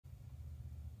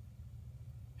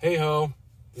Hey ho,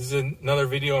 this is another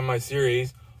video in my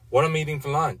series, what I'm eating for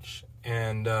lunch.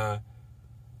 And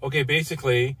okay,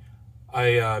 basically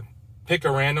I pick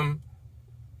a random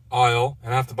aisle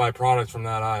and have to buy products from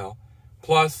that aisle.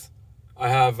 Plus I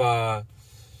have an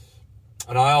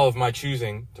aisle of my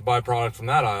choosing to buy products from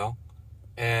that aisle,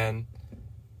 and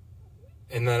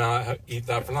then I eat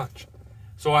that for lunch.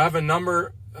 So I have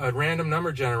a random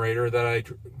number generator that I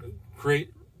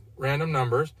create random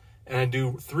numbers, and I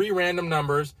do 3 random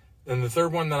numbers, and the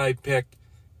third one that I pick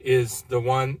is the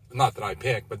one, not that I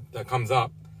pick, but that comes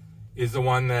up, is the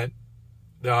one that,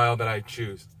 the aisle that I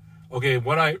choose. Okay,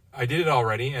 what I did it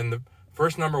already, and the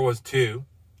first number was 2.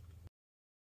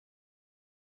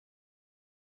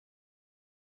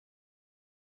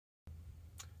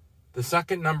 The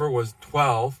second number was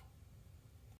 12.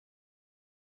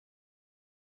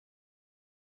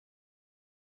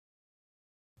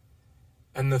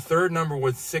 And the third number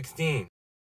was 16.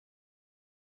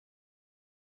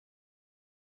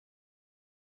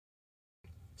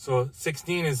 So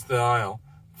 16 is the aisle.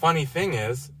 Funny thing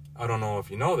is, I don't know if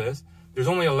you know this, there's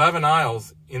only 11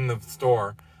 aisles in the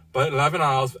store, but 11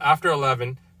 aisles, after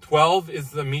 11, 12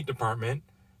 is the meat department,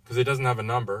 because it doesn't have a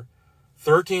number.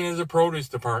 13 is the produce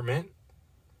department.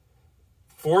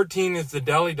 14 is the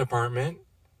deli department.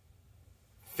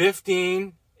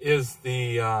 15 is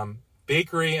the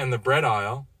bakery and the bread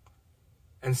aisle.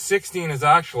 And 16 is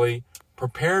actually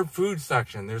prepared food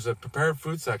section. There's a prepared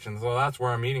food section, so that's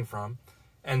where I'm eating from.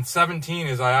 And 17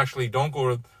 is I actually don't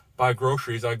go to buy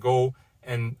groceries. I go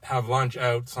and have lunch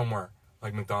out somewhere,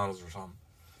 like McDonald's or something.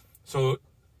 So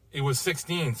it was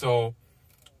 16, so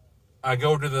I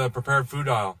go to the prepared food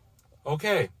aisle.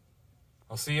 Okay,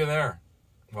 I'll see you there.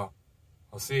 Well,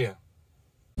 I'll see you.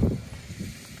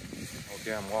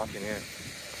 Okay, I'm walking in.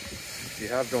 If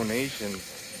you have donations,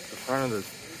 the front of the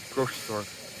grocery store,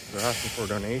 they're asking for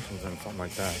donations and something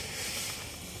like that.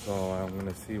 So I'm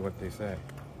gonna see what they say.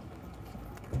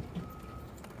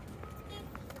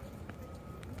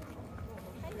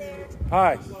 Hi there.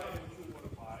 Hi.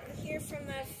 I'm here from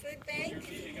the food bank.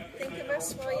 Think of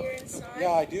us while you're inside.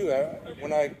 Yeah, I do.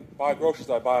 When I buy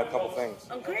groceries, I buy a couple things.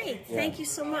 Oh, great. Yeah. Thank you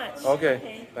so much.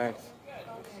 Okay. Thanks.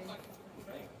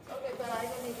 Okay, but I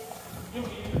don't need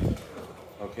to...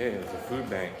 Okay, it's a food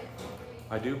bank.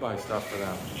 I do buy stuff for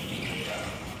them.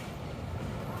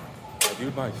 I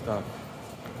do buy stuff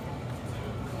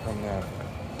from them.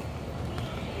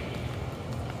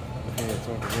 Okay, it's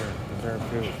over here. Prepared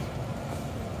foods.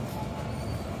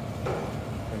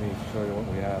 Let me show you what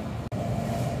we have.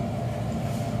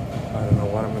 I don't know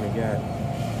what I'm gonna get.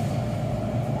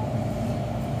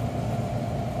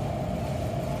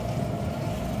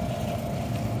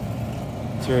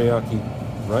 Teriyaki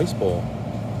rice bowl.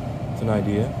 It's an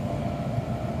idea.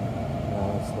 Now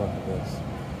let's look at this.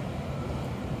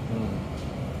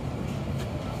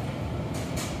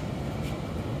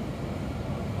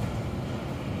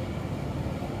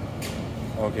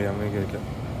 Okay, I'm gonna get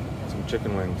some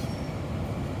chicken wings.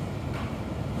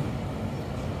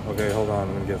 Okay, hold on,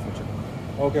 I'm gonna get some chicken.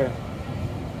 Okay.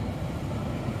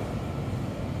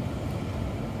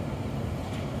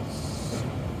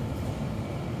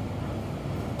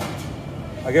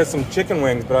 I get some chicken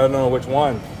wings, but I don't know which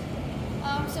one.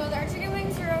 So our chicken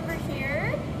wings are over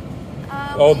here.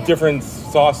 Different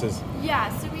sauces.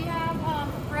 Yeah, so we have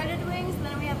breaded wings, and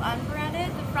then we have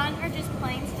unbreaded. The front are just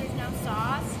plain, so there's no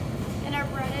sauce. And our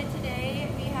breaded today,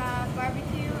 we have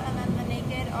barbecue, and then the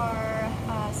naked are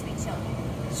sweet chili.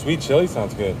 Sweet chili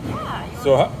sounds good. Yeah.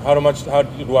 So how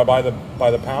do I buy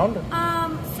the pound?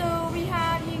 So we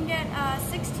have, you can get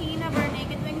 16 of our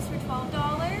naked wings for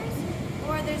 $12,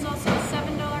 or there's also a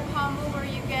 $7 combo where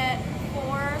you get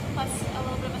 4 plus a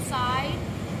little bit of a side,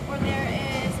 or there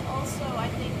is also, I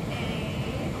think,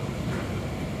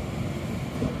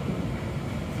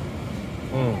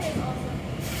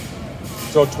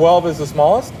 So 12 is the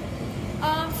smallest?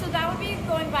 So that would be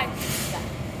going by pizza.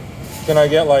 Can I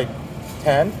get like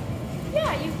 10?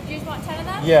 Yeah, you just want 10 of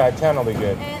them? Yeah, 10 will be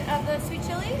good. And of the sweet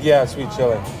chili? Yeah, sweet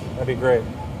chili. That'd be great.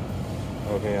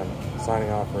 Okay, I'm signing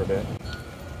off for a bit.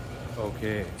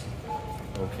 Okay,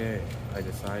 I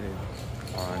decided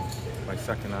on my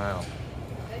second aisle.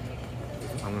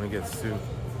 I'm gonna get soup.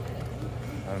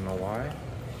 I don't know why,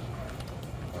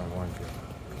 but I want to.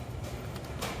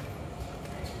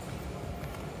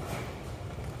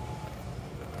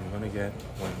 I'm gonna get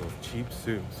one of those cheap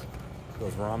soups,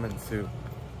 those ramen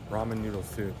noodle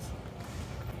soups.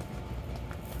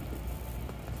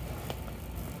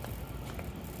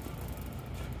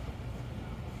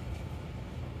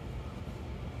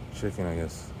 Chicken, I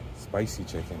guess. Spicy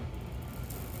chicken.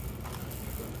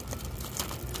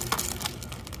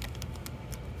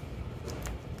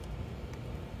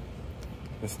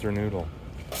 Mr. Noodle.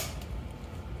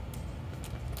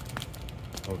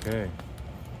 Okay,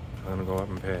 I'm gonna go up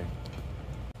and pay.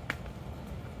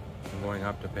 I'm going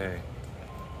up to pay.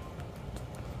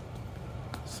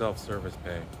 Self-service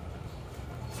pay.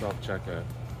 Self-checkout.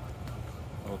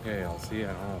 Okay, I'll see you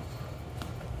at home.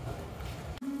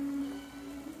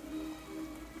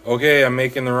 Okay, I'm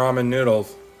making the ramen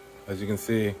noodles. As you can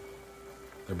see,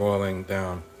 they're boiling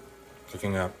down,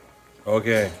 cooking up.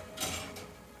 Okay,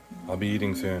 I'll be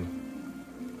eating soon.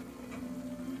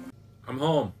 I'm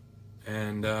home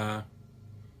and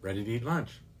ready to eat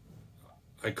lunch.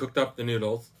 I cooked up the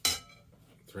noodles.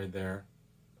 It's right there.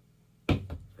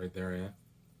 Right there, yeah.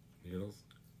 Noodles.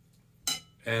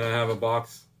 And I have a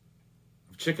box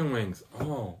of chicken wings.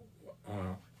 Oh,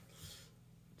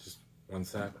 just one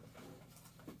sec.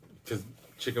 Because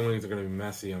chicken wings are going to be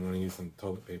messy, I'm going to use some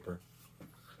toilet paper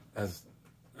as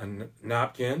a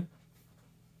napkin.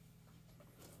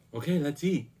 Okay, let's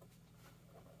eat.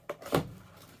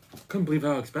 Couldn't believe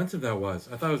how expensive that was.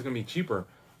 I thought it was going to be cheaper.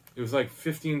 It was like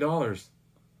 $15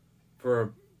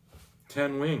 for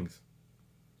 10 wings.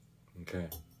 Okay.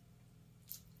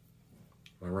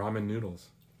 My ramen noodles.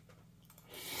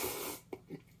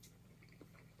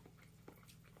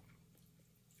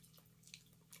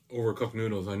 Overcooked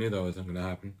noodles. I knew that wasn't going to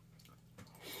happen.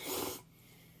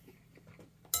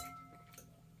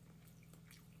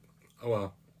 Oh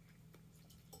well.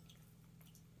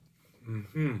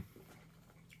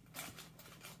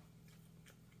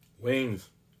 Wings.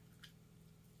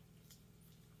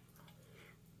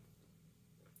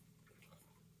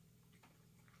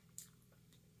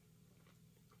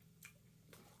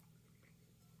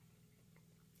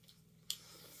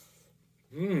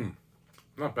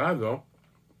 Not bad though.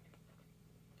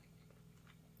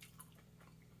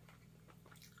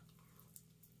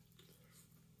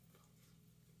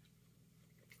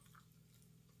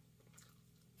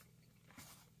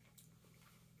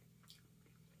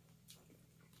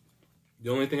 The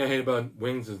only thing I hate about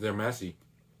wings is they're messy.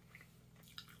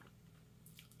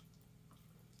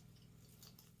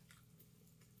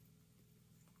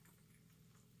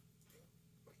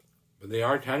 But they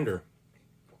are tender.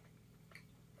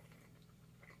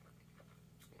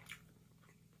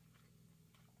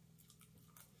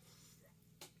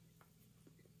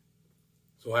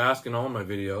 So I ask in all my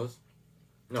videos,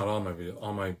 not all my videos,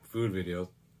 all my food videos,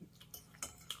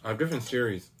 I have different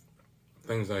series of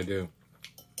things I do.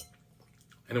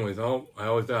 Anyways, I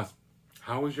always ask,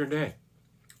 how was your day?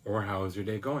 Or how is your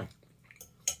day going?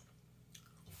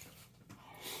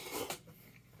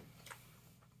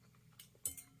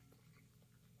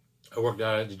 I worked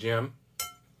out at the gym.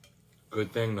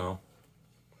 Good thing though.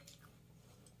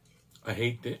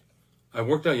 I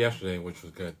worked out yesterday, which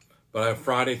was good. But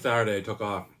Friday, Saturday, I took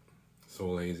off. So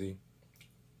lazy.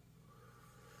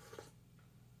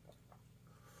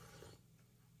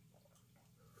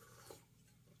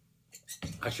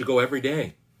 I should go every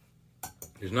day.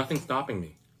 There's nothing stopping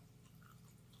me.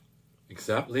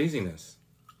 Except laziness.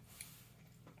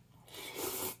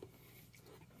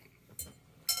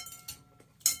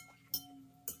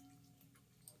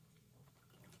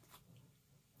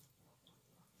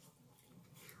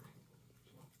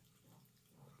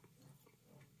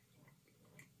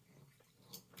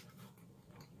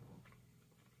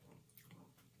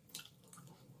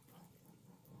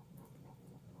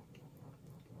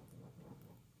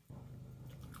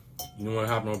 You know what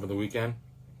happened over the weekend?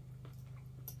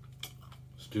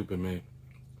 Stupid me.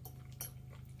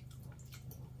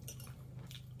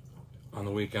 On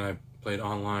the weekend I played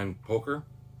online poker.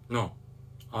 No,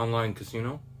 online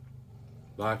casino.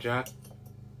 Blackjack.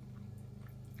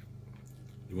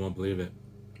 You won't believe it.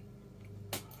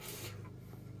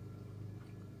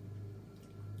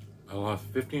 I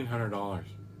lost $1,500.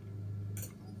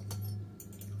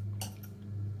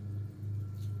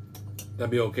 That'd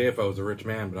be okay if I was a rich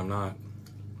man, but I'm not.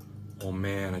 Oh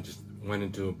man, I just went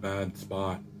into a bad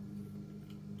spot.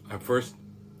 First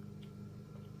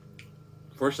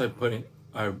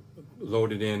I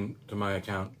loaded in to my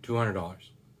account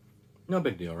 $200. No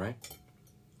big deal, right?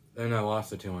 Then I lost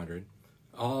the $200.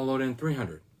 I'll load in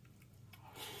 $300.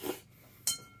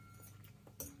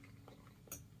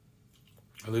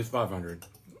 I lose $500.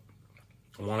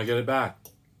 I want to get it back.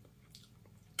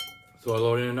 So I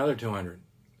load in another $200.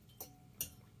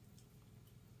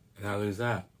 And I lose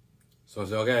that. So I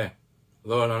say, okay,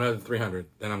 load another $300,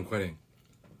 then I'm quitting.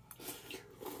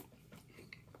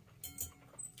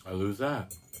 I lose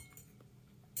that.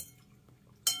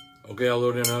 Okay, I'll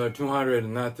load in another $200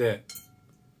 and that's it.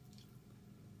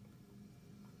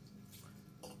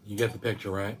 You get the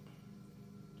picture, right?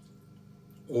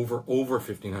 Over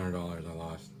 $1,500 I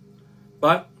lost.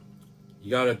 But you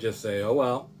gotta just say, oh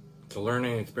well, it's a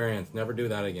learning experience. Never do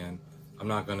that again. I'm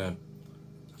not doing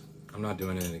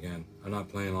it again. I'm not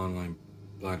playing online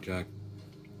blackjack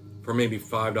for maybe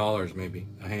 $5, maybe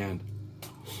a hand.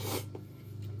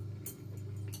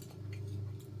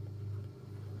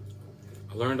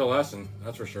 I learned a lesson,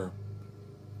 that's for sure.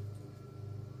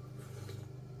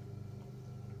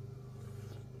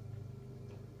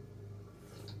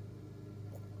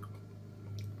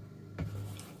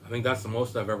 I think that's the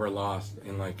most I've ever lost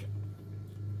in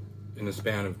the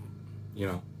span of,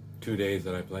 2 days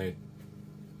that I played.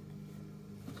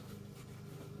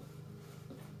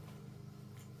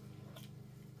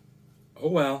 Oh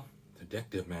well, it's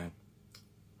addictive, man.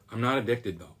 I'm not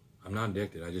addicted though. I'm not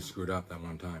addicted. I just screwed up that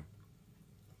one time.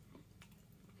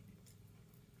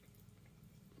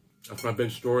 That's my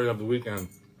big story of the weekend.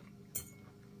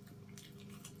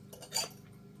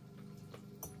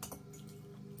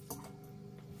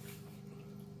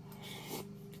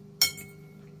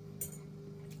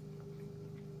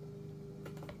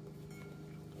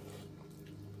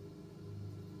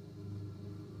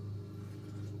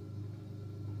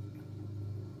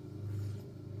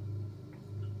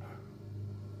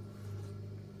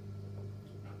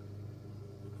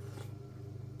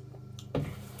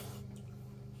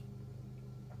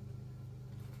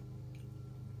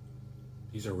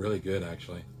 These are really good,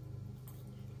 actually.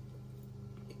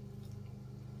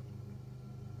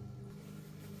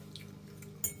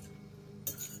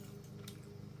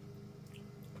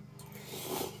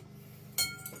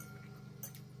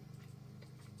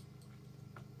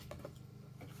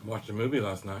 I watched a movie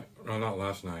last night. No, not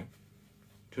last night.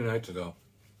 2 nights ago.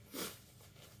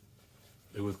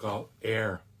 It was called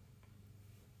Air.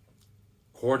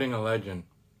 Courting a Legend.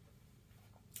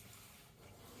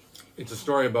 It's a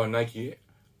story about Nike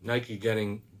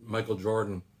getting Michael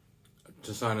Jordan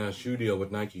to sign a shoe deal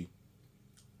with Nike.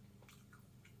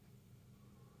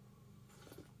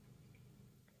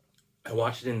 I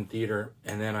watched it in theater,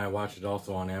 and then I watched it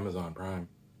also on Amazon Prime.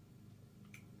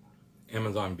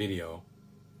 Amazon Video.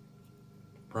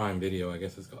 Prime Video, I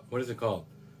guess it's called. What is it called?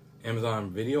 Amazon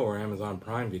Video or Amazon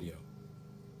Prime Video?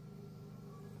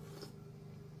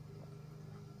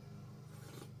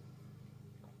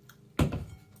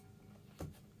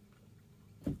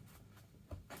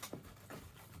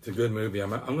 It's a good movie.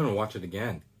 I'm going to watch it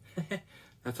again.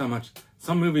 That's how much.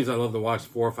 Some movies I love to watch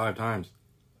 4 or 5 times.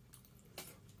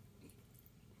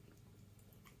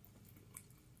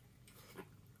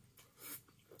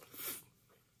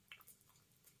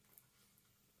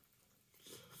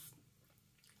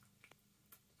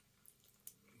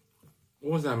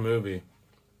 What was that movie?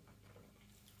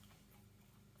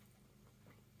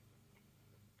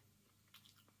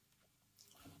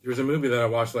 There was a movie that I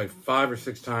watched like 5 or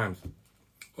 6 times.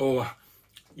 Oh,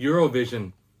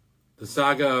 Eurovision, the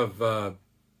saga of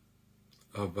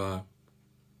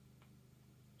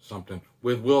something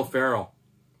with Will Ferrell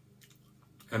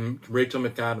and Rachel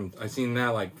McAdams. I seen that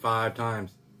like 5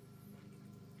 times.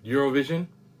 Eurovision.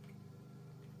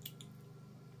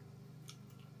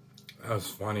 That was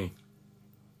funny.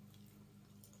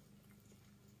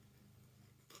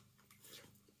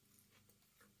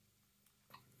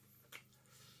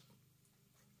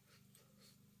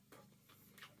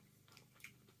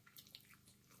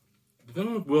 The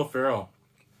thing with Will Ferrell,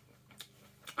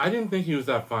 I didn't think he was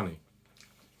that funny.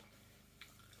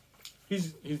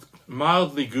 He's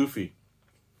mildly goofy.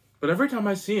 But every time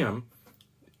I see him,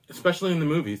 especially in the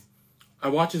movies, I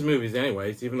watch his movies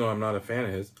anyways, even though I'm not a fan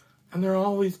of his, and they're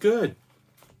always good.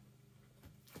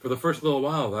 For the first little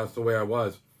while, that's the way I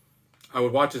was. I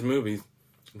would watch his movies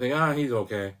and think, he's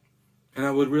okay. And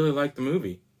I would really like the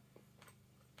movie.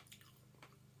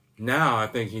 Now I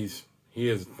think he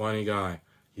is a funny guy.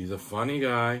 He's a funny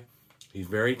guy. He's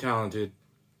very talented.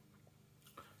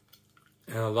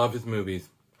 And I love his movies.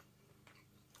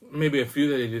 Maybe a few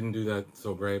that he didn't do that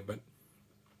so great, but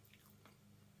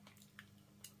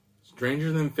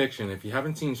Stranger Than Fiction. If you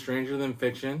haven't seen Stranger Than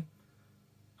Fiction,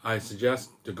 I suggest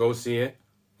to go see it,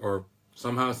 or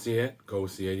somehow see it. Go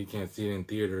see it. You can't see it in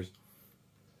theaters.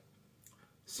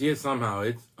 See it somehow.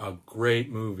 It's a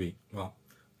great movie. Well,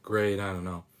 great, I don't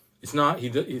know. It's not,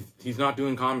 he's not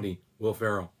doing comedy, Will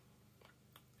Ferrell.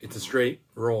 It's a straight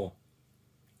role.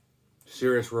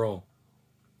 Serious role.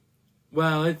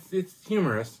 Well, it's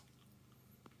humorous.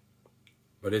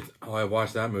 But I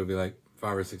watched that movie like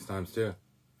 5 or 6 times too.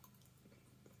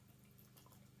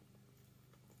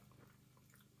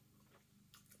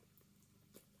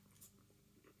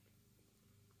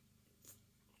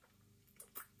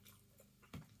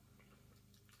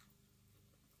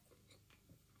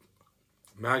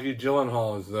 Maggie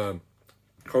Gyllenhaal is the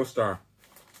co-star.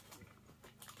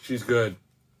 She's good.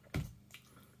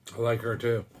 I like her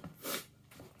too.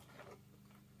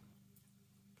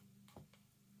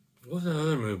 What's that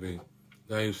other movie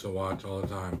that I used to watch all the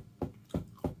time?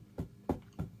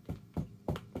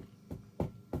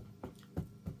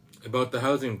 About the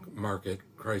housing market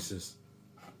crisis.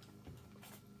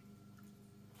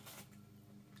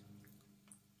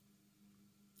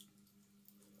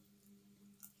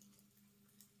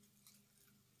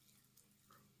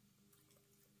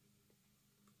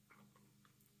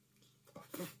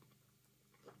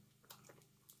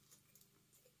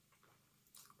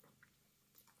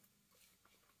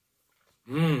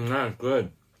 That's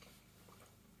good.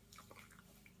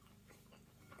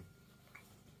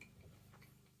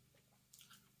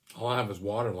 All I have is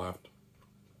water left.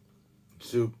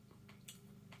 Soup.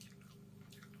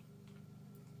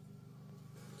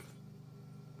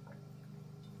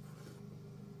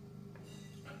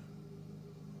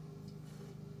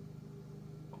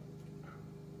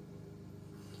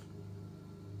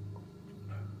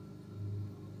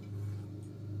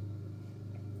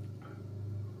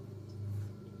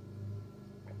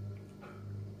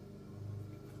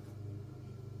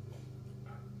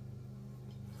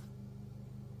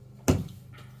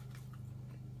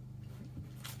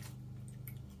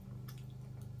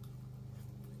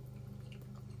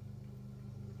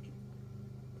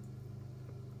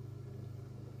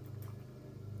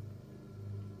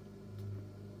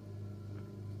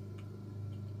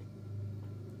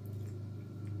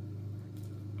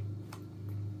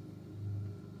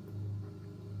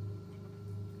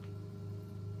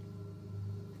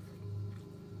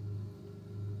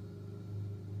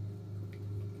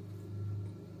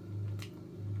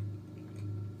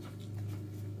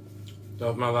 That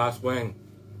was my last wing.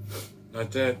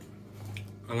 That's it.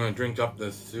 I'm gonna drink up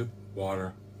this soup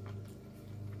water.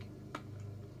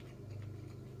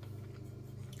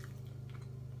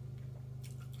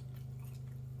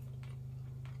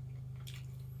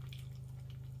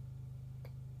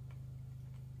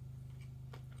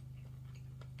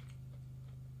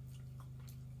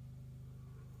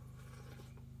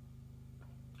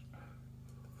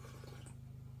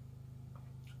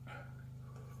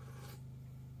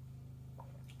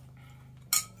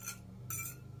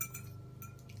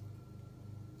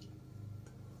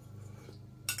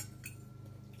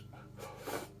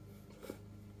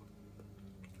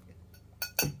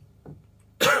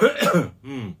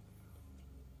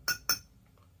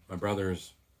 My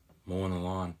brother's mowing the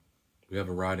lawn. We have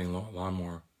a riding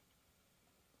lawnmower.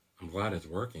 I'm glad it's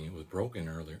working. It was broken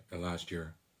last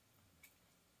year.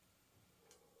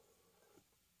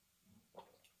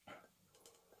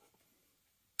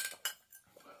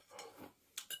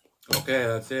 Okay,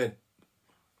 that's it.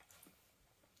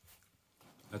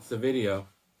 That's the video.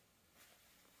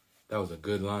 That was a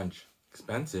good lunch.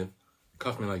 Expensive. It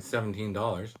cost me like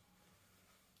 $17.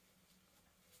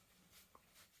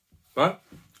 But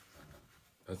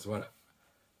that's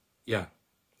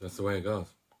that's the way it goes.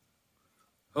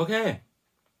 Okay.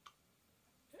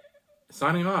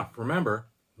 Signing off. Remember,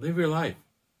 live your life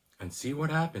and see what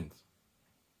happens.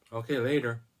 Okay,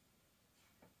 later.